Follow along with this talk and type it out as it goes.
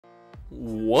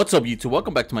What's up YouTube,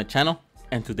 welcome back to my channel,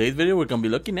 and today's video we're going to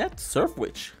be looking at Surf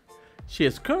Witch. She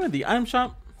is currently in the item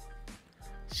shop.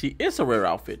 She is a rare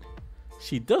outfit.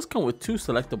 She does come with 2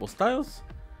 selectable styles.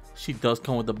 She does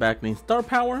come with the back name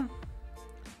Starpower.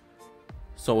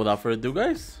 So without further ado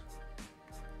guys,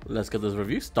 let's get this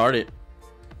review started.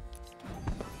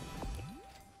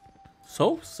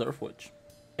 So Surf Witch,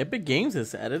 Epic Games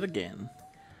is at it again.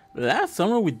 Last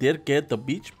summer we did get the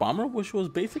Beach Bomber, which was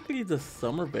basically the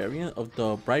summer variant of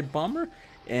the Bright Bomber,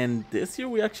 and this year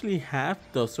we actually have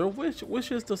the Surf Witch,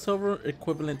 which is the silver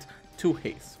equivalent to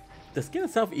Haze. The skin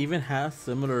itself even has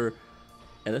similar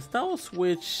edit styles,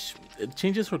 which it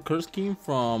changes her color scheme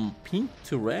from pink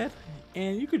to red,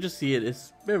 and you could just see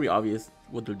it's very obvious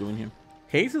what they're doing here.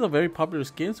 Haze is a very popular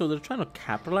skin, so they're trying to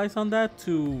capitalize on that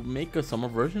to make a summer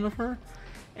version of her.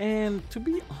 And to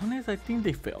be honest, I think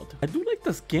they failed. I do like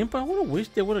the skin, but I would have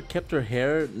wished they would have kept her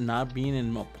hair not being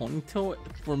in a ponytail.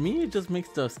 For me, it just makes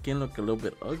the skin look a little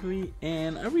bit ugly,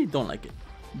 and I really don't like it.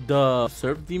 The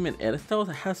Surf Demon edit style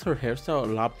has her hairstyle a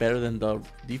lot better than the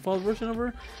default version of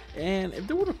her, and if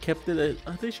they would have kept it,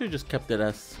 they should have just kept it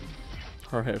as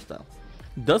her hairstyle.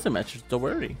 Doesn't match the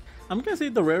rarity. I'm gonna say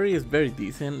the rarity is very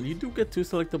decent. You do get 2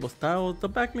 selectable styles. The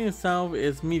backline itself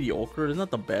is mediocre. It's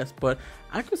not the best, but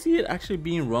I could see it actually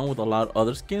being run with a lot of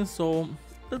other skins, so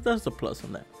that's a plus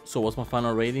on that. So what's my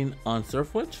final rating on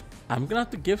Surf Witch? I'm gonna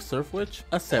have to give Surf Witch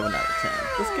a 7 out of 10.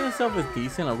 The skin itself is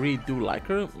decent. I really do like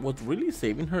her. What's really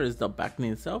saving her is the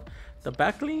backline itself. The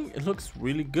backline, it looks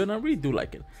really good, and I really do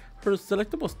like it. Her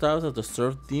selectable styles as the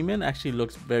Surf Demon actually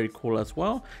looks very cool as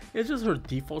well. It's just her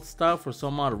default style for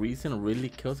some odd reason really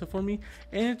kills it for me,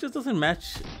 and it just doesn't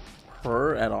match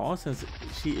her at all, since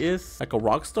she is like a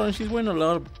rock star and she's wearing a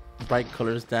lot of bright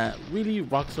colors that really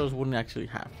rock stars wouldn't actually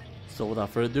have. So without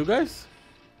further ado guys,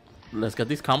 let's get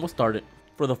these combos started.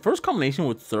 For the first combination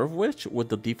with Surf Witch with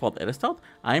the default edit style,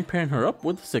 I am pairing her up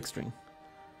with the 6 string.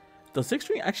 The 6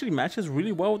 string actually matches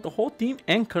really well with the whole theme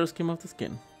and color scheme of the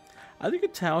skin. As you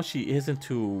can tell, she is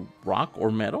into rock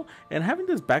or metal, and having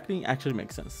this backline actually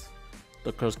makes sense.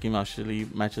 The color scheme actually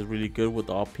matches really good with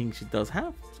the all pink she does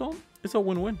have, so it's a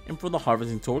win-win. And for the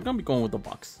harvesting tool, we're gonna be going with the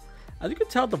box. As you can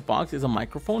tell, the box is a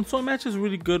microphone, so it matches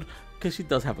really good because she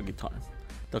does have a guitar.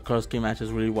 The color scheme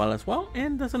matches really well as well,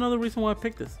 and that's another reason why I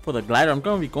picked this. For the glider, I'm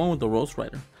gonna be going with the Rose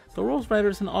Rider. The Rose Rider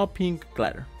is an all pink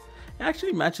glider. It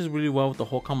actually matches really well with the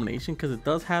whole combination because it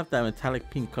does have that metallic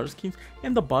pink color scheme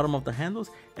in the bottom of the handles,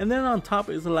 and then on top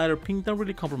is a lighter pink that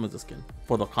really complements the skin.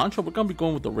 For the contra, we're going to be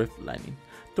going with the Rift lining.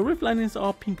 The Rift lining is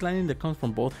all pink lining that comes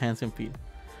from both hands and feet.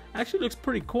 Actually looks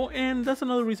pretty cool, and that's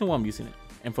another reason why I'm using it.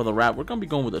 And for the wrap, we're going to be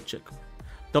going with the chick.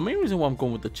 The main reason why I'm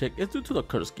going with the chick is due to the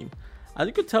color scheme. As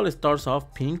you can tell, it starts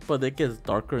off pink, but it gets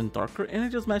darker and darker, and it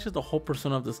just matches the whole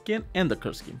persona of the skin and the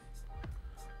color scheme.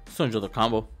 So enjoy the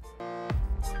combo.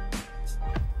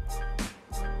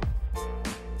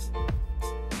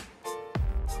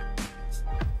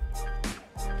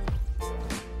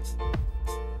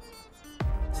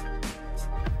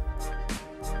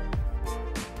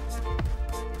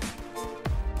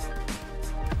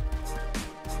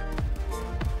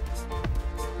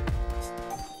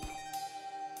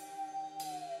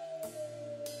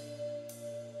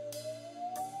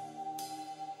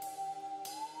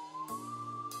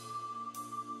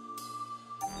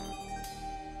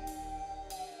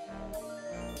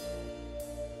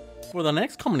 For the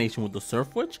next combination with the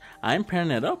Surf Witch, I am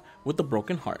pairing it up with the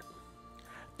Broken Heart.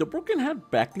 The Broken Heart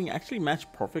backline actually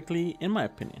matched perfectly in my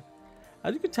opinion.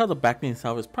 As you can tell, the backline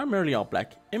itself is primarily all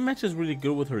black. It matches really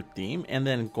good with her theme, and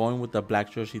then going with the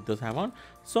black shirt she does have on,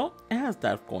 so it has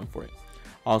that going for it.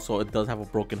 Also, it does have a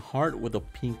broken heart with a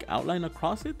pink outline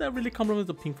across it that really complements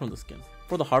the pink from the skin.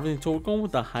 For the harvesting tool, we're going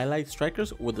with the Highlight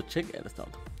Strikers with the chick edit style.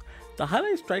 The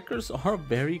Highlight Strikers are a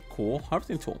very cool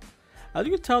harvesting tool. As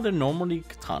you can tell, they're normally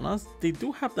katanas. They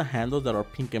do have the handles that are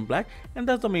pink and black, and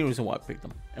that's the main reason why I picked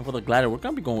them. And for the glider, we're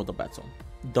going to be going with the Bat Soul.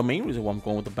 The main reason why I'm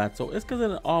going with the Bat Soul is because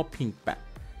it's an all pink bat.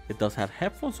 It does have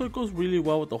headphones, so it goes really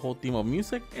well with the whole theme of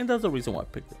music, and that's the reason why I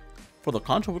picked it. For the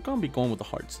contra, we're going to be going with the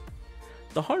Hearts.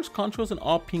 The Hearts contra is an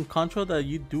all pink contra that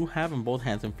you do have in both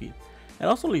hands and feet. It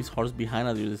also leaves hearts behind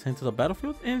as you descend to the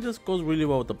battlefield, and it just goes really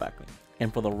well with the backline.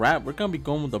 And for the wrap, we're going to be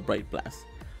going with the Bright Blast.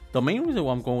 The main reason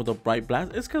why I'm going with the Bright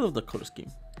Blast is because of the color scheme.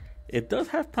 It does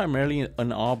have primarily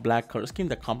an all black color scheme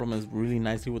that complements really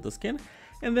nicely with the skin,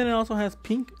 and then it also has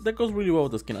pink that goes really well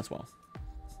with the skin as well.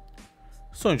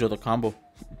 So enjoy the combo.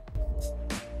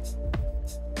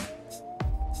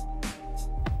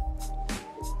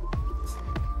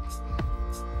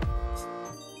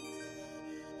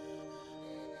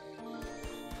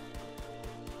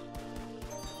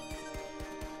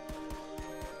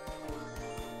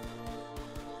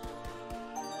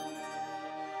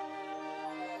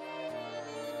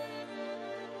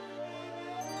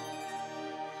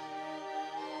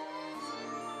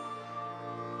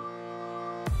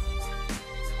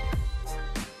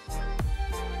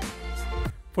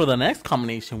 For the next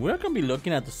combination, we're going to be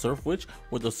looking at the Surf Witch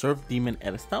with the Surf Demon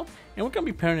Edistout, and we're going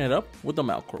to be pairing it up with the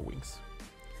Malcore wings.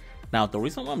 Now, the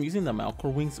reason why I'm using the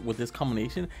Malcore wings with this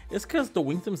combination is because the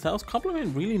wings themselves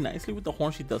complement really nicely with the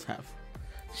horn she does have.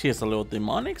 She is a little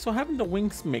demonic, so having the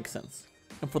wings makes sense.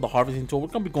 And for the harvesting tool, we're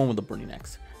going to be going with the Burning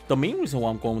Axe. The main reason why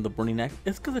I'm going with the Burning Axe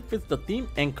is because it fits the theme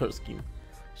and curse scheme.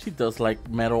 She does like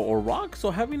metal or rock,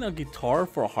 so having a guitar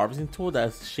for a harvesting tool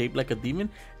that's shaped like a demon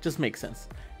just makes sense.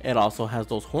 It also has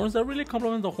those horns that really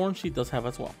complement the horns she does have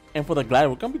as well. And for the glider,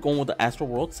 we're going to be going with the Astral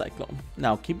World Cyclone.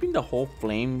 Now, keeping the whole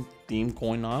flame theme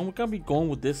going on, we're going to be going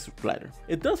with this glider.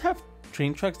 It does have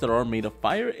train tracks that are made of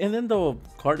fire, and then the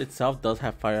card itself does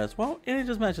have fire as well, and it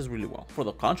just matches really well. For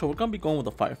the contra, we're going to be going with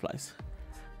the Fireflies.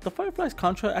 The Fireflies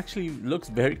contra actually looks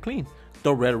very clean.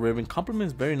 The red ribbon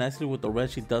complements very nicely with the red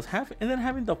she does have, and then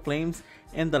having the flames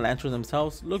and the lanterns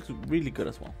themselves looks really good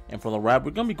as well. And for the wrap,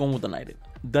 we're going to be going with the Knighted.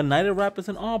 The Knighted wrap is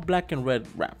an all black and red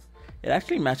wrap. It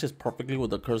actually matches perfectly with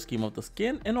the curse scheme of the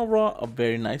skin, and overall a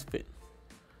very nice fit.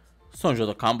 So enjoy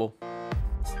the combo.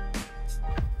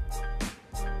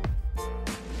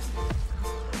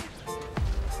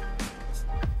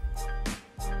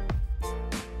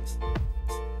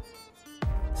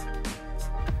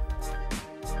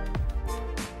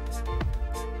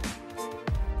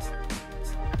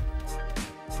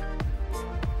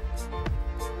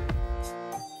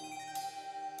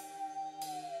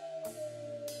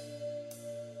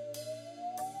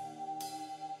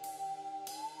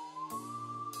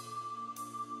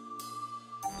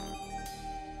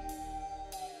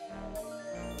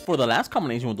 For the last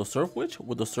combination with the Surf Witch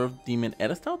with the Surf Demon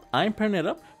Edistout, I'm pairing it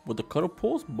up with the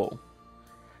Cuddlepulse bow.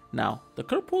 Now, the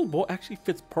Cuddlepulse bow actually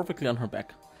fits perfectly on her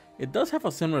back. It does have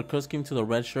a similar curse scheme to the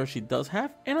red shirt she does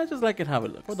have, and I just like it how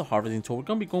it looks. For the harvesting tool, we're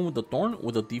going to be going with the Thorn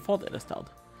with the default Edistout.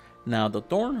 Now, the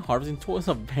Thorn harvesting tool is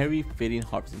a very fitting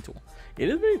harvesting tool. It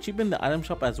is very cheap in the item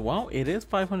shop as well. It is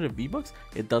 500 V-Bucks.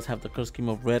 It does have the curse scheme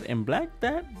of red and black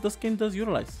that the skin does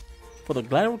utilize. For the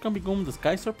glider, we're going to be going with the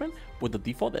Sky Serpent with the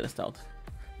default Edistout.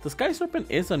 The Sky Serpent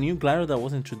is a new glider that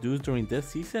was introduced during this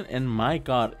season, and my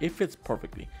god, it fits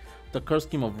perfectly. The curse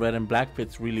scheme of red and black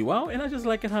fits really well, and I just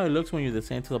like it how it looks when you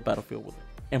descend to the battlefield with it.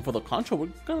 And for the contra, we're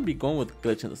going to be going with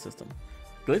Glitch in the System.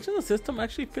 Glitch in the System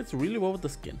actually fits really well with the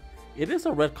skin. It is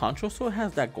a red contra, so it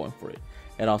has that going for it.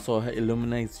 It also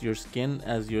illuminates your skin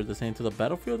as you're descending to the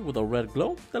battlefield with a red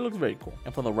glow that looks very cool.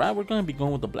 And for the wrap, we're going to be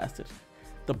going with the Blasted.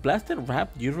 The Blasted wrap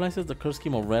utilizes the curse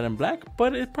scheme of red and black,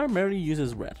 but it primarily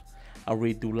uses red. I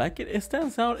really do like it. It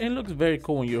stands out and looks very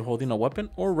cool when you're holding a weapon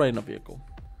or riding a vehicle.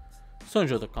 So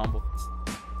enjoy the combo.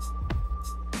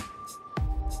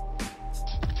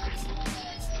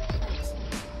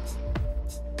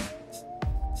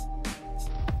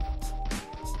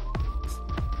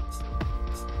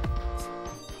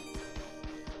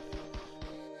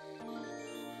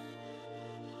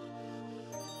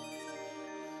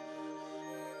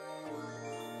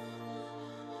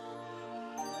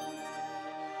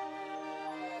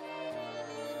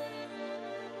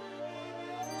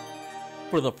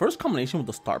 For the first combination with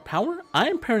the Starpower, I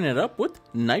am pairing it up with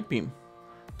Night Beam.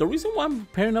 The reason why I'm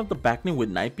pairing up the backbling with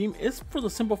Night Beam is for the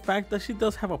simple fact that she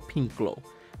does have a pink glow.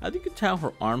 As you can tell,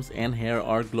 her arms and hair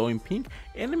are glowing pink,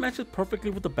 and it matches perfectly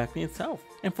with the backbling itself.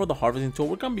 And for the harvesting tool,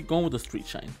 we're going to be going with the Street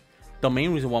Shine. The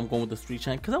main reason why I'm going with the Street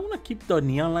Shine because I want to keep the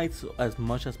neon lights as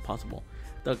much as possible.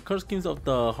 The curse schemes of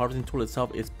the harvesting tool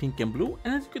itself is pink and blue,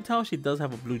 and as you can tell, she does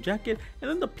have a blue jacket, and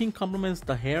then the pink complements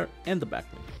the hair and the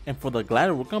backbling. And for the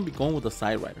glider, we're going to be going with the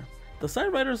Side Rider. The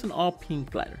Side Rider is an all pink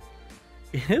glider.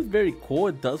 It is very cool.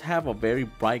 It does have a very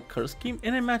bright curse scheme,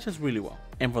 and it matches really well.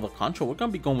 And for the control, we're going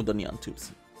to be going with the Neon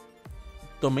Tubes.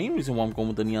 The main reason why I'm going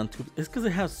with the Neon Tubes is because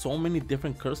it has so many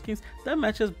different curse schemes that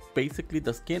matches basically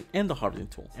the skin and the harvesting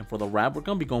tool. And for the wrap, we're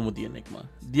going to be going with the Enigma.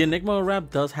 The Enigma wrap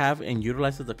does have and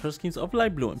utilizes the curse schemes of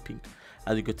light blue and pink.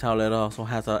 As you could tell, it also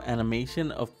has an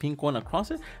animation of pink going across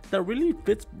it that really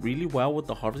fits really well with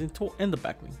the harvesting tool and the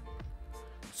backbling.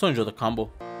 So enjoy the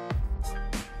combo.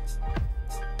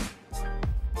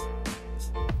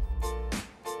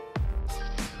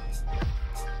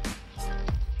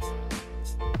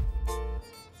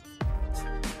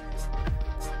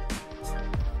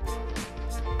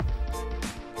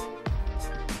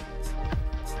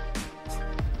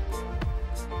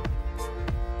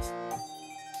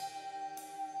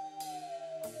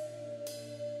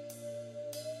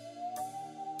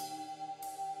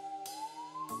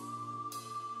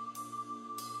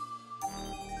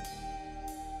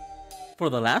 For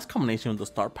the last combination of the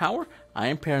Starpower, I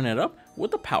am pairing it up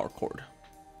with the Power Cord.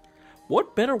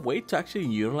 What better way to actually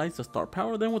utilize the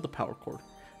Starpower than with the Power Cord?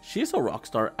 She's a rock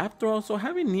star after all, so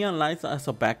having neon lights as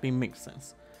a backbling makes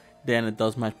sense. Then it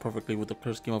does match perfectly with the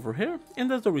color scheme of her hair, and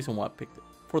that's the reason why I picked it.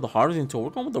 For the harvesting tool, we're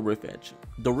going with the Rift Edge.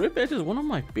 The Rift Edge is one of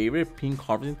my favorite pink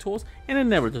harvesting tools, and it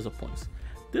never disappoints.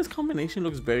 This combination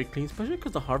looks very clean, especially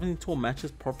because the harvesting tool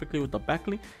matches perfectly with the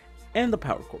backlink and the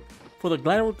power cord. For the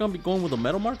glider, we're going to be going with the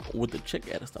metal mark with the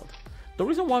chick edit style. The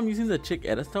reason why I'm using the chick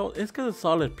edit style is because it's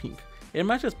solid pink. It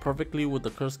matches perfectly with the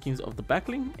color schemes of the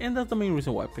backlink, and that's the main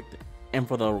reason why I picked it. And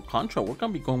for the contra, we're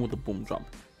going to be going with the boom drop.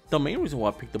 The main reason why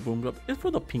I picked the boom drop is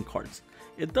for the pink hearts.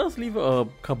 It does leave a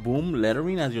kaboom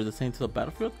lettering as you're descending to the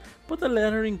battlefield, but the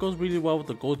lettering goes really well with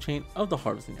the gold chain of the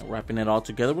harvesting. And wrapping it all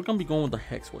together, we're going to be going with the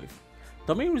hex wave.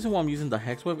 The main reason why I'm using the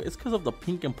hex wave is because of the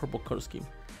pink and purple color scheme.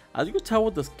 As you can tell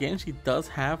with the skin, she does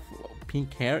have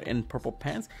pink hair and purple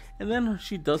pants, and then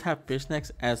she does have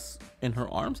fishnecks as in her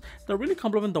arms that really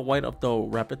complement the white of the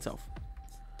wrap itself.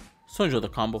 So enjoy the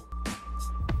combo.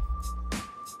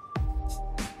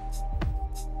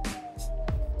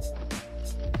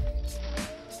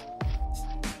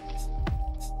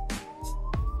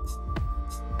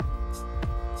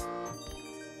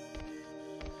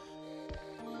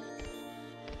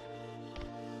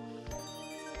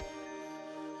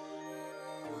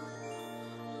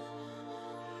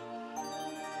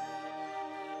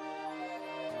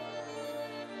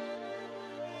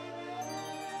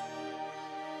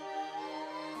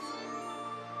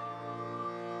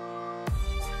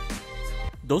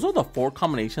 Those are the 4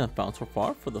 combinations I found so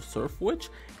far for the Surf Witch,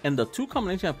 and the 2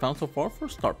 combinations I found so far for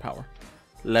Starpower.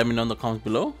 Let me know in the comments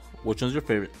below which one's your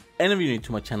favorite. And if you're new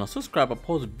to my channel, subscribe. I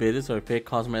post videos of your favorite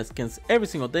cosmetic skins every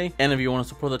single day. And if you want to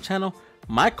support the channel,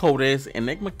 my code is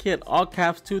ENIGMAKIDD, all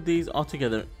caps, 2 Ds, all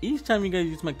together. Each time you guys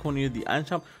use my code in the item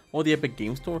shop or the Epic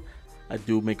Game Store, I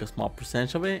do make a small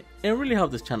percentage of it and really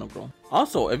help this channel grow.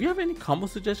 Also, if you have any combo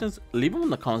suggestions, leave them in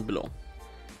the comments below.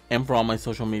 And for all my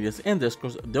social medias and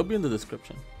discords, they'll be in the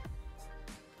description.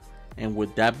 And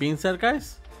with that being said,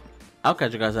 guys, I'll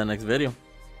catch you guys in the next video.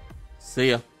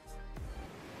 See ya.